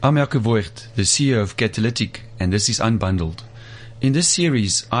I'm Jaco Voigt, the CEO of Catalytic, and this is Unbundled. In this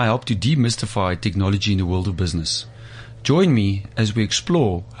series, I help to demystify technology in the world of business. Join me as we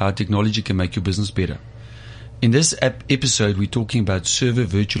explore how technology can make your business better. In this episode, we're talking about server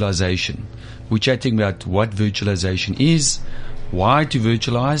virtualization. We're chatting about what virtualization is, why to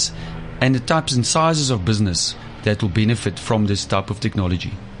virtualize, and the types and sizes of business that will benefit from this type of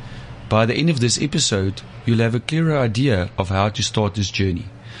technology. By the end of this episode, you'll have a clearer idea of how to start this journey.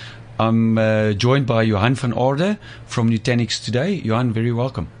 I'm joined by Johan van Aarde from Nutanix today. Johan, very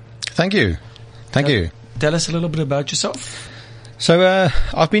welcome. Thank you. Thank you. Tell us a little bit about yourself. So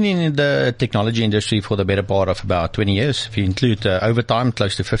I've been in the technology industry for the better part of about 20 years. If you include overtime,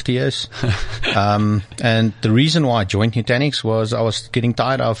 close to 50 years. And the reason why I joined Nutanix was I was getting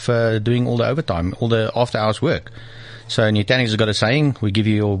tired of doing all the overtime, all the after-hours work. So Nutanix has got a saying, we give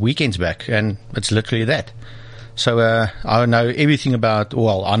you your weekends back, and it's literally that. So I know everything about,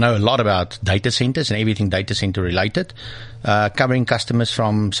 I know a lot about data centers and everything data center related, covering customers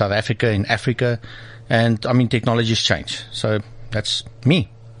from South Africa and Africa, and I mean technology's changed. So that's me.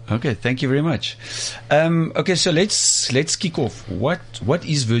 Okay, thank you very much. Okay, so let's kick off. What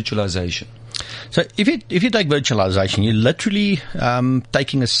is virtualization? So if you take virtualization, you're literally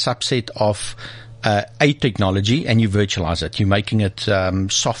taking a subset of a technology and you virtualize it. You're making it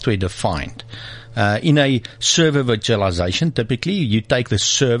software defined. In a server virtualization, typically you take the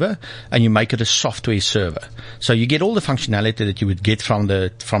server and you make it a software server. So you get all the functionality that you would get from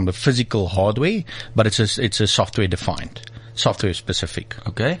the physical hardware, but it's a software defined, software specific.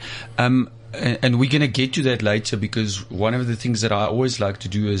 Okay. And we're going to get to that later, because one of the things that I always like to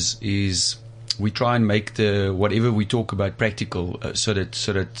do is we try and make whatever we talk about practical, so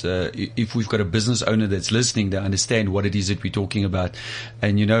that if we've got a business owner that's listening, they understand what it is that we're talking about.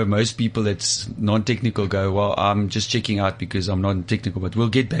 And most people that's non-technical go, well, I'm just checking out because I'm non-technical, but we'll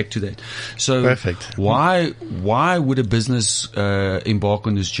get back to that. So perfect. Why would a business embark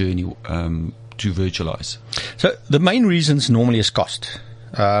on this journey to virtualize? So the main reasons normally is cost.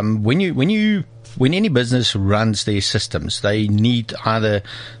 When any business runs their systems, they need either,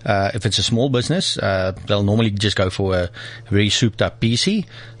 if it's a small business, they'll normally just go for a very souped up PC.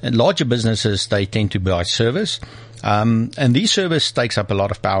 And larger businesses, they tend to buy servers. And these servers takes up a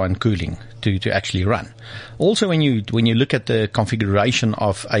lot of power and cooling to actually run. Also, when you look at the configuration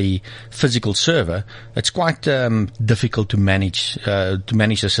of a physical server, it's quite difficult to manage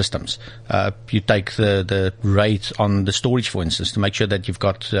the systems. You take the rate on the storage, for instance, to make sure that you've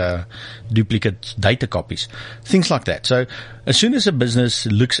got duplicate data copies, things like that. So as soon as a business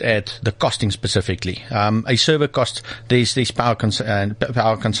looks at the costing specifically, a server cost, there's power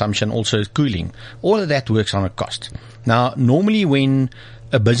consumption, also cooling. All of that works on a cost. Now, normally when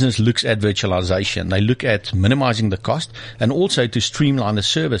a business looks at virtualization, they look at minimizing the cost and also to streamline the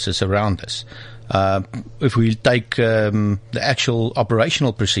services around this. If we take the actual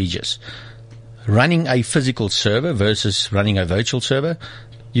operational procedures, running a physical server versus running a virtual server,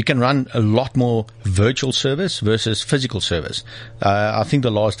 you can run a lot more virtual servers versus physical servers. I think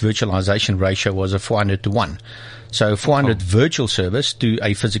the last virtualization ratio was a 400-to-1. So 400 virtual servers to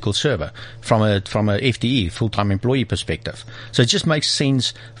a physical server from a FTE, full-time employee perspective. So it just makes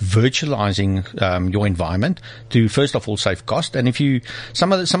sense virtualizing your environment to first of all save cost. And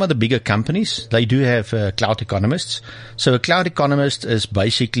some of the bigger companies, they do have cloud economists. So a cloud economist is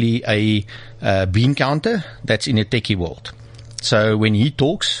basically a bean counter that's in a techie world. So when he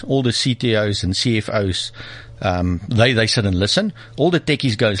talks, all the CTOs and CFOs, they sit and listen. All the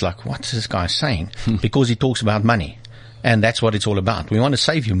techies goes like, what's this guy saying? Because he talks about money. And that's what it's all about. We want to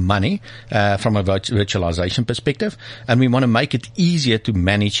save you money from a virtualization perspective, and we want to make it easier to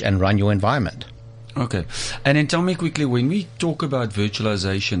manage and run your environment. Okay. And then tell me quickly, when we talk about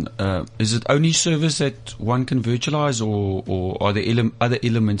virtualization, is it only servers that one can virtualize, or are there other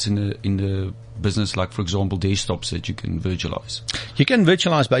elements in the business, like, for example, desktops that you can virtualize? You can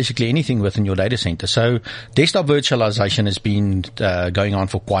virtualize basically anything within your data center. So desktop virtualization has been going on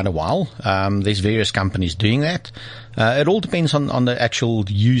for quite a while. There's various companies doing that. It all depends on the actual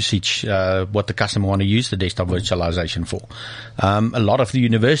usage, what the customer want to use the desktop virtualization for. A lot of the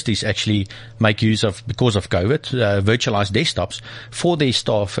universities actually make use of, because of COVID, virtualized desktops for their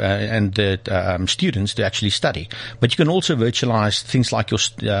staff and the students to actually study. But you can also virtualize things like your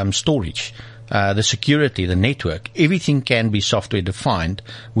storage, the security, the network. Everything can be software defined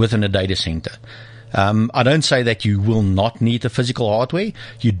within a data center. I don't say that you will not need the physical hardware.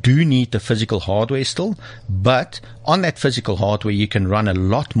 You do need the physical hardware still, but on that physical hardware, you can run a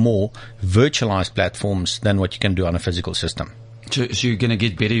lot more virtualized platforms than what you can do on a physical system. So you're going to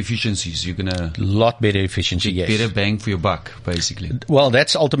get better efficiencies. You're going to lot better efficiency. get Yes. better bang for your buck, basically. Well,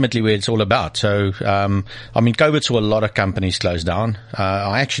 that's ultimately where it's all about. So, COVID saw a lot of companies close down.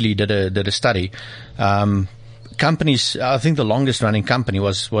 I actually did a study. Companies, I think the longest running company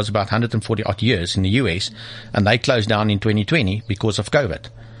was about 140 odd years in the US, and they closed down in 2020 because of COVID.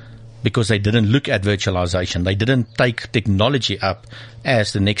 Because they didn't look at virtualization. They didn't take technology up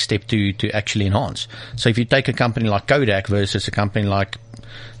as the next step to actually enhance. So if you take a company like Kodak versus a company like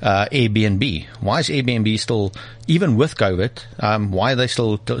Airbnb, why is Airbnb still, even with COVID, why are they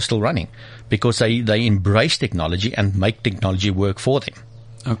still running? Because they embrace technology and make technology work for them.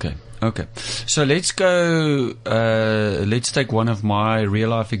 Okay. So let's go, let's take one of my real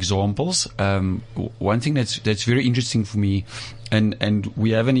life examples. One thing that's very interesting for me, and we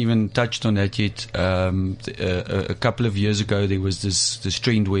haven't even touched on that yet. A couple of years ago, there was this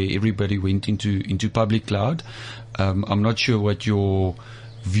trend where everybody went into public cloud. I'm not sure what your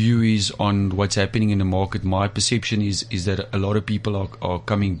view is on what's happening in the market. My perception is that a lot of people are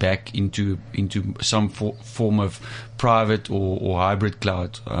coming back into some form of private or hybrid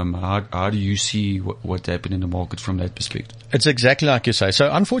cloud. How do you see what happened in the market from that perspective? It's exactly like you say.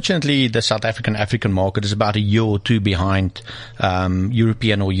 So unfortunately, the South African market is about a year or two behind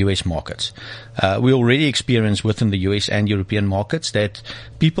European or US markets. We already experienced within the US and European markets that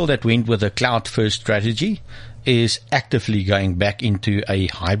people that went with a cloud first strategy is actively going back into a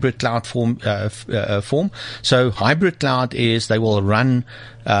hybrid cloud form. So hybrid cloud is they will run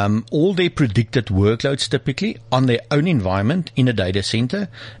all their predicted workloads typically on their own environment in a data center,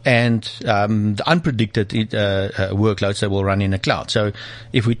 and the unpredicted workloads they will run in a cloud. So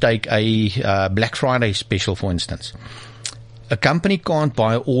if we take a Black Friday special, for instance, a company can't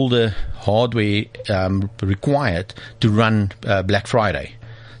buy all the hardware required to run Black Friday.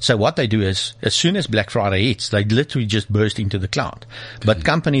 So what they do is, as soon as Black Friday hits, they literally just burst into the cloud. But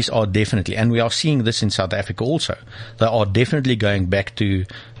companies are definitely, and we are seeing this in South Africa also, they are definitely going back to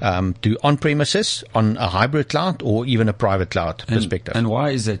on-premises, on a hybrid cloud, or even a private cloud perspective. And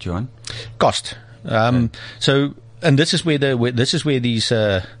why is that, Johan? Cost. So, and this is where these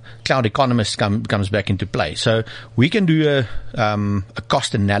cloud economists comes back into play. So we can do a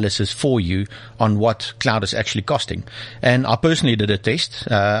cost analysis for you on what cloud is actually costing. And I personally did a test.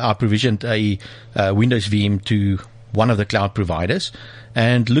 I provisioned a Windows VM to one of the cloud providers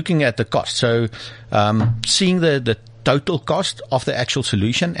and looking at the cost. So seeing the total cost of the actual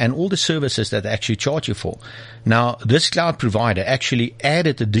solution and all the services that they actually charge you for. Now, this cloud provider actually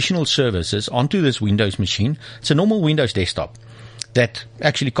added additional services onto this Windows machine. It's a normal Windows desktop that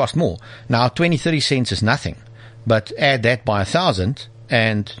actually cost more. Now, 20-30 cents is nothing, but add that by 1,000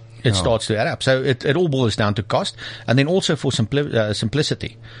 and it starts to add up. So it all boils down to cost, and then also for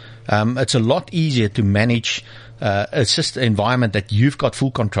simplicity. It's a lot easier to manage a system environment that you've got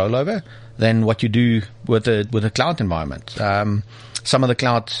full control over than what you do with a cloud environment. Some of the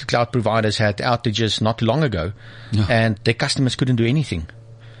cloud providers had outages not too long ago, and their customers couldn't do anything.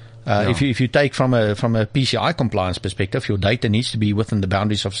 If you take from a PCI compliance perspective, your data needs to be within the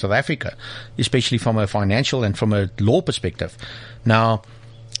boundaries of South Africa, especially from a financial and from a law perspective. Now,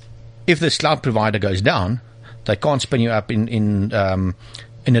 if this cloud provider goes down, they can't spin you up in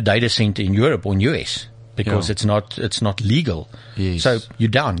a data center in Europe or in US because it's not legal. Yes. So you're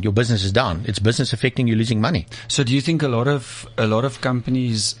down. Your business is down. It's business affecting you, losing money. So do you think a lot of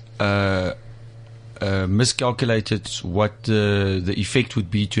companies miscalculated what the effect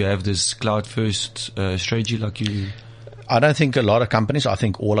would be to have this cloud first strategy like you? I don't think a lot of companies. I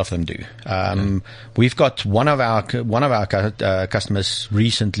think all of them do. We've got one of our customers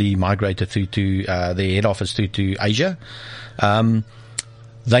recently migrated through to their head office through to Asia.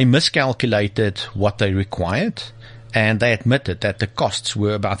 They miscalculated what they required, and they admitted that the costs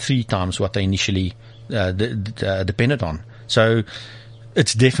were about 3 times what they initially depended on. So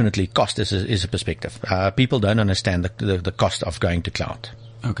it's definitely cost is a perspective. People don't understand the cost of going to cloud.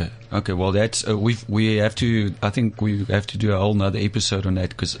 Okay. Well, that's we have to. I think we have to do a whole nother episode on that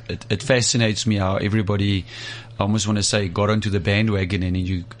because it fascinates me how everybody, I almost want to say, got onto the bandwagon and then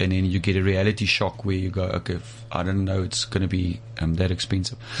you get a reality shock where you go, okay, I don't know, it's going to be that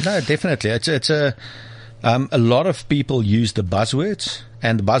expensive. No, definitely. It's a lot of people use the buzzwords,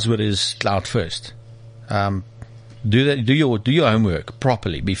 and the buzzword is cloud first. Do your homework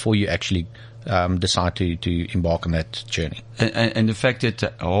properly before you actually decide to embark on that journey. And the fact that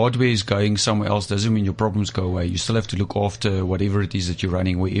hardware is going somewhere else doesn't mean your problems go away. You still have to look after whatever it is that you're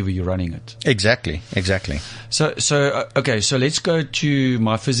running, wherever you're running it. Exactly. So okay. So let's go to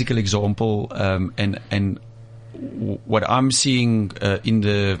my physical example, and what I'm seeing in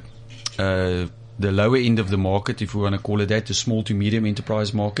the the lower end of the market, if we want to call it that, the small to medium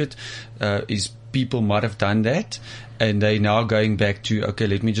enterprise market, is people might have done that, and they now going back to, okay,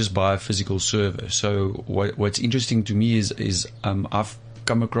 let me just buy a physical server. So what's interesting to me is I've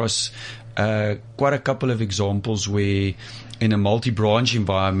come across quite a couple of examples where in a multi-branch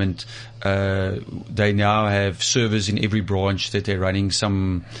environment, they now have servers in every branch that they're running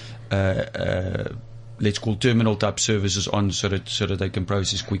some let's call terminal type services on, so that they can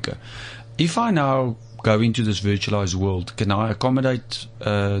process quicker. If I now go into this virtualized world, can I accommodate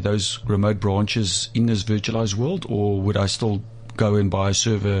those remote branches in this virtualized world, or would I still go and buy a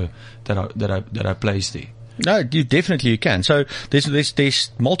server that I place there? No, you definitely can. So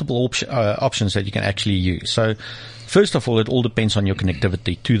there's multiple options that you can actually use. So first of all, it all depends on your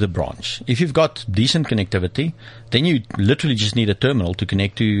connectivity to the branch. If you've got decent connectivity, then you literally just need a terminal to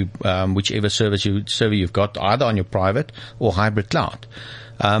connect to whichever server you've got, either on your private or hybrid cloud.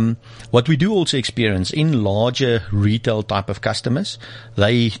 What we do also experience in larger retail type of customers,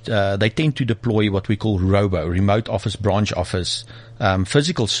 they tend to deploy what we call ROBO, remote office, branch office,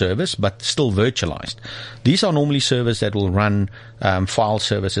 physical service, but still virtualized. These are normally servers that will run file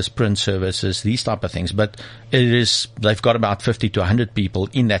services, print services, these type of things. But they've got about 50 to 100 people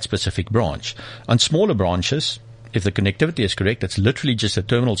in that specific branch. On smaller branches, if the connectivity is correct, it's literally just a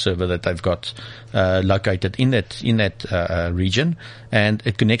terminal server that they've got located in that region, and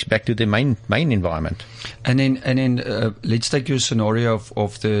it connects back to the main environment. And then let's take your scenario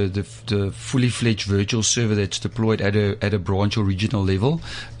of the fully fledged virtual server that's deployed at a branch or regional level.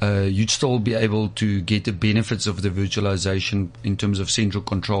 You'd still be able to get the benefits of the virtualization in terms of central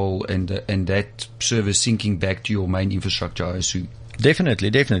control and that server syncing back to your main infrastructure, I assume. Definitely.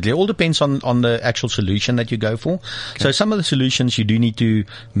 It all depends on the actual solution that you go for. Okay. So some of the solutions you do need to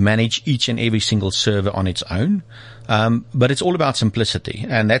manage each and every single server on its own. But it's all about simplicity.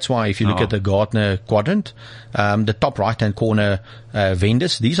 And that's why if you look at the Gartner quadrant, the top right-hand corner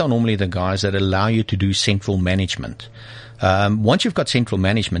vendors, these are normally the guys that allow you to do central management. Once you've got central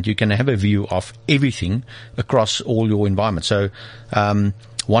management, you can have a view of everything across all your environments. So,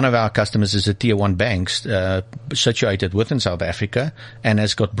 one of our customers is a tier 1 bank situated within South Africa and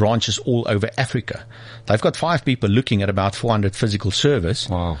has got branches all over Africa. They've got 5 people looking at about 400 physical servers.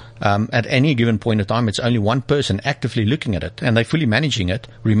 Wow. At any given point of time, it's only one person actively looking at it, and they're fully managing it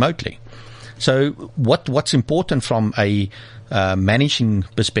remotely. So what's important from a managing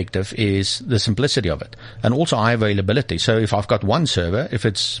perspective is the simplicity of it, and also high availability. So if I've got one server, if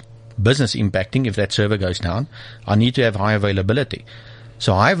it's business impacting, if that server goes down, I need to have high availability.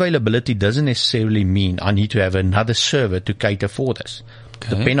 So high availability doesn't necessarily mean I need to have another server to cater for this. Okay.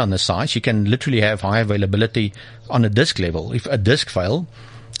 Depending on the size, you can literally have high availability on a disk level. If a disk fail,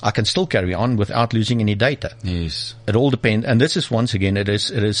 I can still carry on without losing any data. Yes. It all depends. And this is, once again, it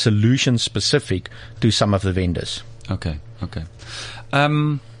is solution specific to some of the vendors. Okay.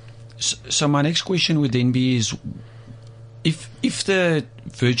 So my next question would then be is, if the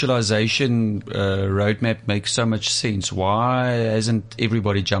virtualization roadmap makes so much sense, why hasn't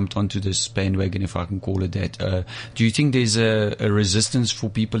everybody jumped onto this bandwagon, if I can call it that? Do you think there's a resistance for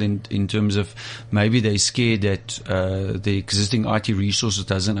people in terms of maybe they're scared that the existing IT resources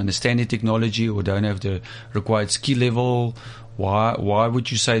doesn't understand the technology or don't have the required skill level? Why would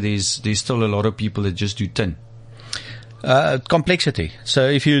you say there's still a lot of people that just do tin? Complexity. So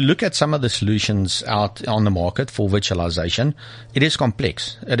if you look at some of the solutions out on the market for virtualization, it is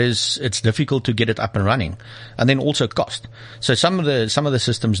complex. It's difficult to get it up and running, and then also cost. So some of the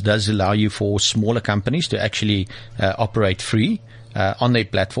systems does allow you for smaller companies to actually operate free on their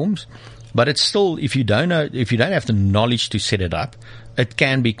platforms, but it's still, if you don't have the knowledge to set it up, it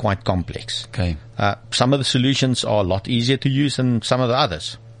can be quite complex. Okay. Some of the solutions are a lot easier to use than some of the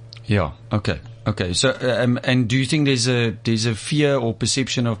others. Yeah. Okay. So, and do you think there's a fear or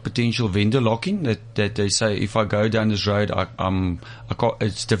perception of potential vendor lock-in that they say, if I go down this road,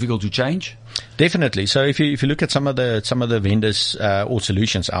 it's difficult to change? Definitely. So if you look at some of the vendors or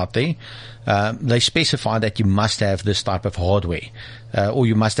solutions out there, they specify that you must have this type of hardware, or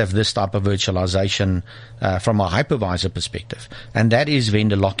you must have this type of virtualization from a hypervisor perspective, and that is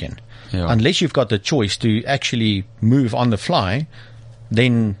vendor lock-in. Yeah. Unless you've got the choice to actually move on the fly,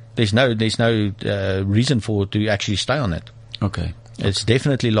 then there's no reason to actually stay on it. Okay. It's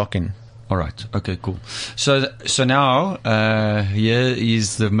definitely lock-in. All right. Okay, cool. So now, here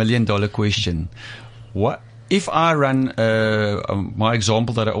is the $1 million question. What if I run, my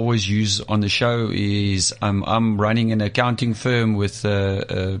example that I always use on the show is, I'm running an accounting firm with,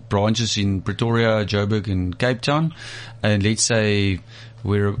 branches in Pretoria, Joburg and Cape Town. And let's say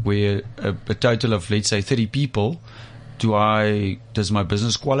we're a total of, let's say, 30 people. does my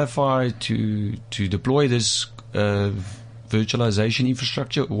business qualify to deploy this virtualization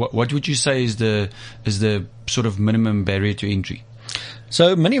infrastructure? What would you say is the sort of minimum barrier to entry?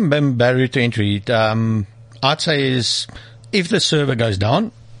 So minimum barrier to entry, I'd say is if the server goes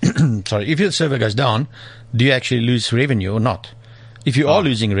down, if the server goes down, do you actually lose revenue or not? If you are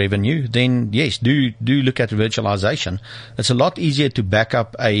losing revenue, then yes, do look at virtualization. It's a lot easier to back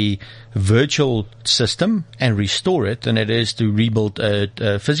up a virtual system and restore it than it is to rebuild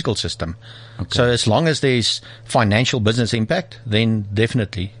a physical system. Okay. So as long as there's financial business impact, then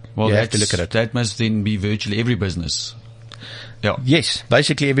definitely you have to look at it. That must then be virtually every business. Yeah. Yes,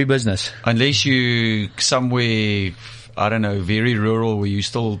 basically every business. Unless you somewhere, I don't know, very rural where you're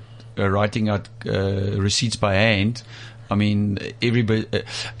still writing out receipts by hand. I mean, everybody,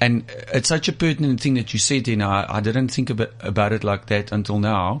 and it's such a pertinent thing that you said, I didn't think about it like that until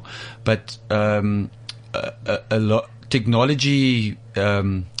now, but a lot technology.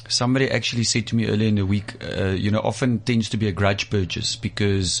 Somebody actually said to me earlier in the week, often tends to be a grudge purchase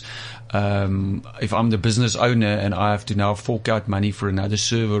because if I'm the business owner and I have to now fork out money for another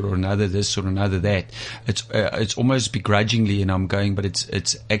server or another this or another that, it's almost begrudgingly, and I'm going, but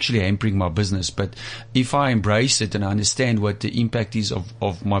it's actually hampering my business. But if I embrace it and I understand what the impact is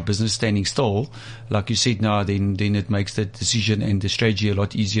of my business standing still, like you said now, then it makes the decision and the strategy a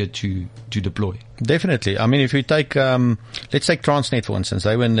lot easier to deploy. Definitely. I mean, if we take, let's take Transnet, for instance.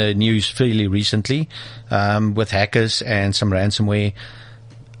 They were in the news fairly recently, with hackers and some ransomware.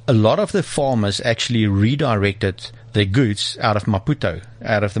 A lot of the farmers actually redirected their goods out of Maputo,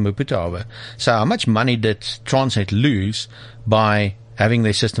 out of the Maputo harbor. So how much money did Transnet lose by having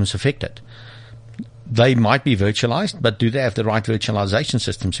their systems affected? They might be virtualized, but do they have the right virtualization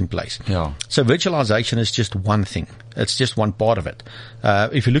systems in place? Yeah. So virtualization is just one thing. It's just one part of it.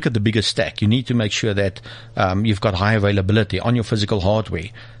 If you look at the bigger stack, you need to make sure that you've got high availability on your physical hardware.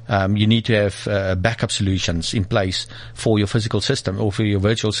 You need to have backup solutions in place for your physical system or for your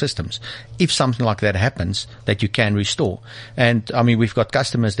virtual systems. If something like that happens, that you can restore. And I mean, we've got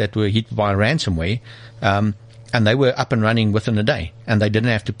customers that were hit by ransomware, and they were up and running within a day, and they didn't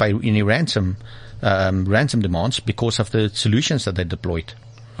have to pay any ransom demands because of the solutions that they deployed.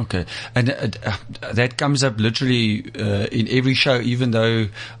 Okay, and that comes up literally in every show, even though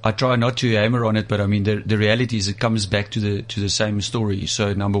I try not to hammer on it. But I mean, the reality is it comes back to the same story.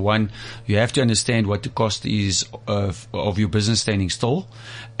 So number one, you have to understand what the cost is of your business standing still,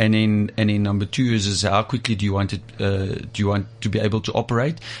 and then number two is how quickly do you want to be able to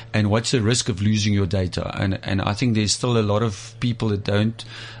operate, and what's the risk of losing your data? And I think there's still a lot of people that don't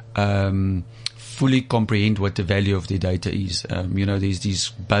fully comprehend what the value of their data is. There's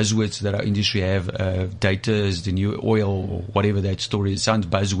these buzzwords that our industry have. Data is the new oil, or whatever that story is. It sounds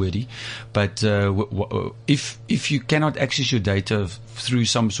buzzwordy, but if you cannot access your data through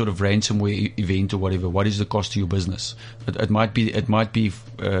some sort of ransomware event or whatever, what is the cost to your business? It might be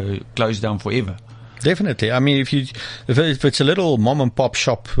closed down forever. Definitely. I mean, if it's a little mom and pop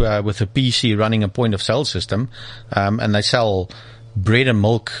shop with a PC running a point of sale system, and they sell bread and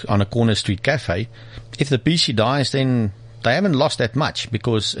milk on a corner street cafe, if the PC dies, then they haven't lost that much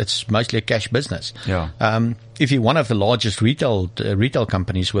because it's mostly a cash business. Yeah. If you're one of the largest retail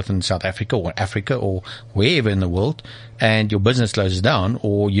companies within South Africa or Africa or wherever in the world, and your business closes down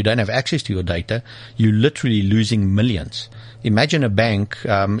or you don't have access to your data, you're literally losing millions. Imagine a bank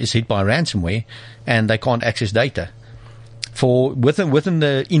is hit by ransomware and they can't access data. Within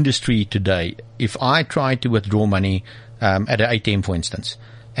the industry today, if I try to withdraw money at an ATM, for instance,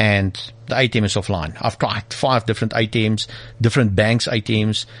 and the ATM is offline. I've tried 5 different ATMs, different banks'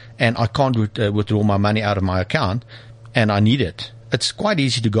 ATMs, and I can't withdraw my money out of my account, and I need it. It's quite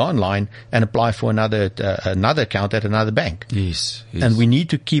easy to go online and apply for another account at another bank. Yes. And we need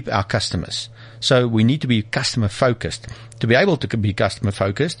to keep our customers. So we need to be customer focused. To be able to be customer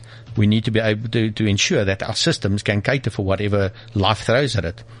focused, we need to be able to ensure that our systems can cater for whatever life throws at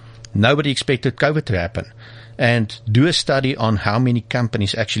it. Nobody expected COVID to happen. And do a study on how many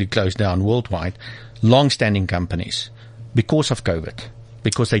companies actually closed down worldwide, long-standing companies, because of COVID,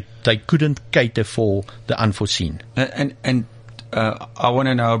 because they couldn't cater for the unforeseen. And I want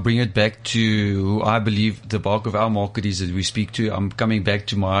to now bring it back to who I believe the bulk of our market is that we speak to. I'm coming back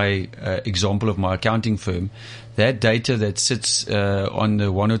to my example of my accounting firm. That data that sits on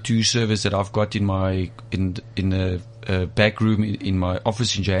the 1 or 2 servers that I've got in the back room in my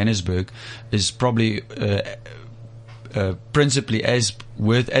office in Johannesburg is probably principally as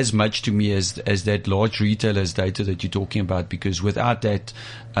worth as much to me as that large retailer's data that you're talking about, because without that,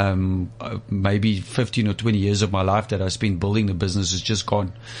 maybe 15 or 20 years of my life that I spent building the business is just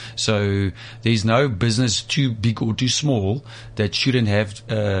gone. So there's no business too big or too small that shouldn't have,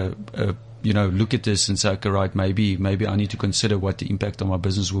 look at this and say, okay, right, maybe I need to consider what the impact on my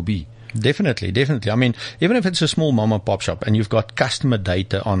business will be. Definitely. I mean, even if it's a small mom and pop shop and you've got customer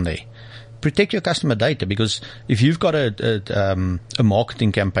data on there, protect your customer data, because if you've got a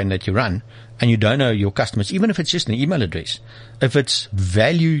marketing campaign that you run and you don't know your customers, even if it's just an email address, if it's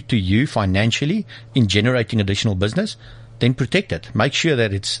value to you financially in generating additional business, then protect it. Make sure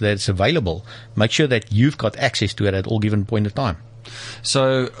that it's available. Make sure that you've got access to it at all given point of time.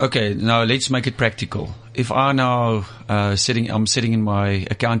 So, okay, now let's make it practical. If I now I'm sitting in my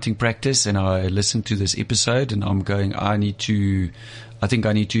accounting practice and I listen to this episode and I'm going, I think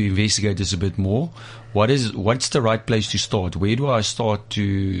I need to investigate this a bit more. What's the right place to start? Where do I start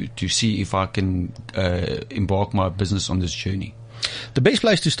to see if I can embark my business on this journey? The best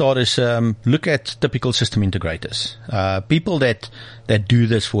place to start is look at typical system integrators, people that do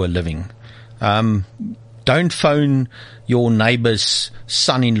this for a living. Don't phone your neighbor's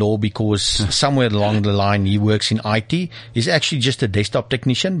son-in-law because somewhere along the line he works in IT. He's actually just a desktop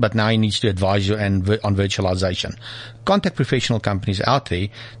technician, but now he needs to advise you on virtualization. Contact professional companies out there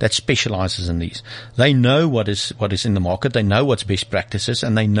that specializes in these. They know what is in the market. They know what's best practices,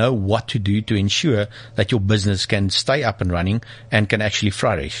 and they know what to do to ensure that your business can stay up and running and can actually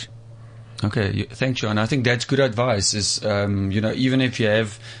flourish. Okay, thanks, John. I think that's good advice. Is even if you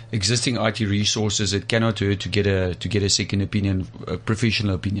have existing IT resources, it cannot hurt to get a second opinion, a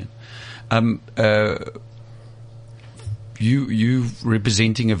professional opinion. You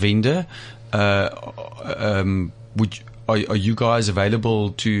representing a vendor, are you guys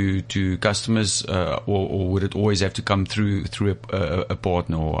available to customers, or would it always have to come through a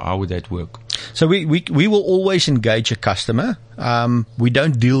partner, or how would that work? So we will always engage a customer. We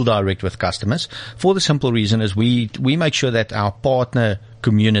don't deal direct with customers for the simple reason is we make sure that our partner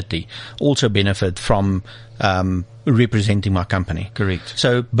community also benefit from representing my company. Correct.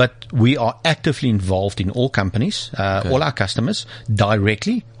 So, but we are actively involved in all companies, all our customers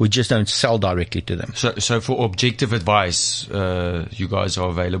directly. We just don't sell directly to them. So for objective advice, you guys are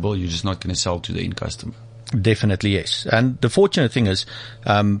available. You're just not going to sell to the end customer. Definitely, yes. And the fortunate thing is,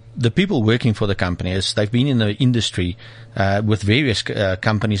 the people working for the company they've been in the industry, with various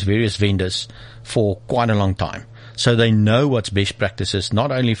companies, various vendors for quite a long time. So they know what's best practices,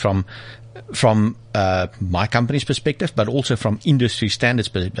 not only from my company's perspective, but also from industry standards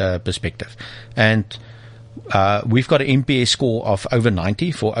perspective. And we've got an NPS score of over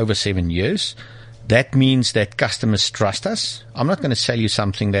 90 for over 7 years. That means that customers trust us. I'm not going to sell you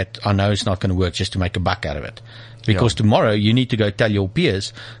something that I know is not going to work just to make a buck out of it. Because tomorrow you need to go tell your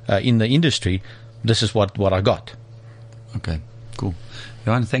peers in the industry, this is what I got. Okay, cool.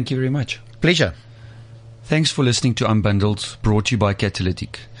 Johan, thank you very much. Pleasure. Thanks for listening to Unbundled, brought to you by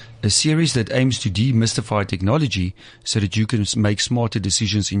Catalytic, a series that aims to demystify technology so that you can make smarter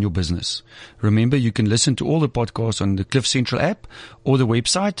decisions in your business. Remember, you can listen to all the podcasts on the Cliff Central app or the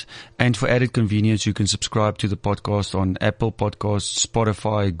website, and for added convenience, you can subscribe to the podcast on Apple Podcasts,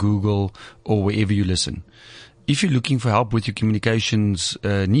 Spotify, Google, or wherever you listen. If you're looking for help with your communications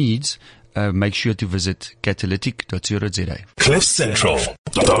needs, make sure to visit catalytic.co.za.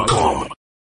 CliffCentral.com